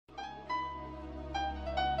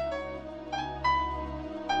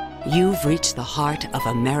You've reached the heart of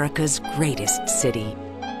America's greatest city.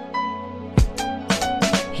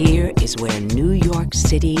 Here is where New York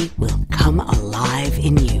City will come alive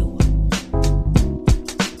in you.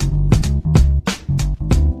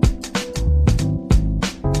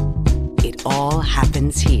 It all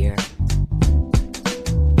happens here.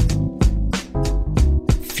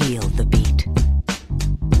 Feel the beat.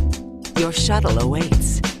 Your shuttle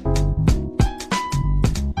awaits.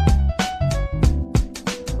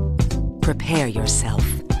 Prepare yourself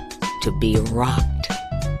to be rocked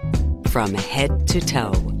from head to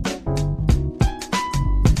toe.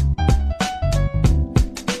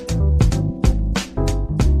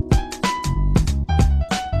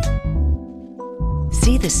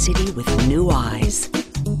 See the city with new eyes,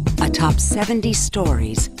 atop 70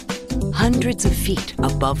 stories, hundreds of feet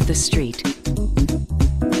above the street,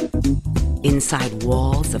 inside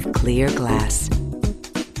walls of clear glass,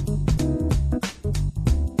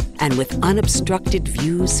 and with unobstructed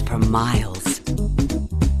views for miles.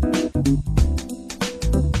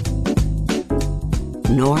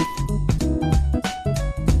 North,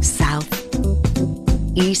 south,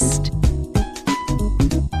 east,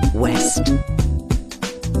 west.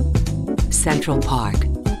 Central Park,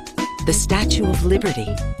 the Statue of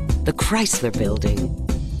Liberty, the Chrysler Building,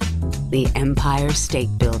 the Empire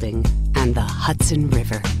State Building, and the Hudson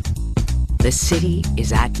River. The city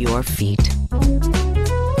is at your feet.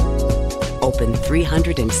 Open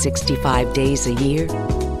 365 days a year,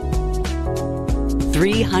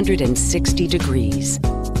 360 degrees.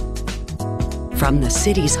 From the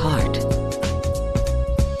city's heart,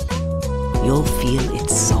 you'll feel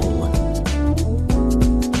its soul.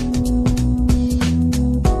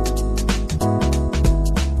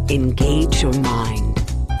 Engage your mind.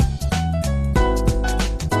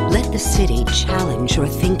 Let the city challenge your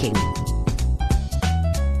thinking.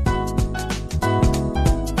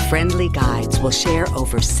 Friendly guides will share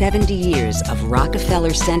over 70 years of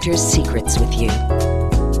Rockefeller Center's secrets with you.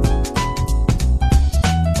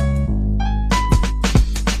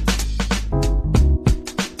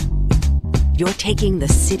 You're taking the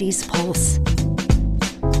city's pulse.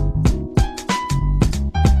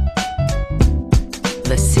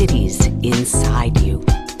 The city's inside you.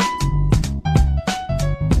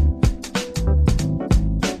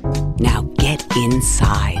 Now get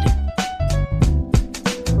inside.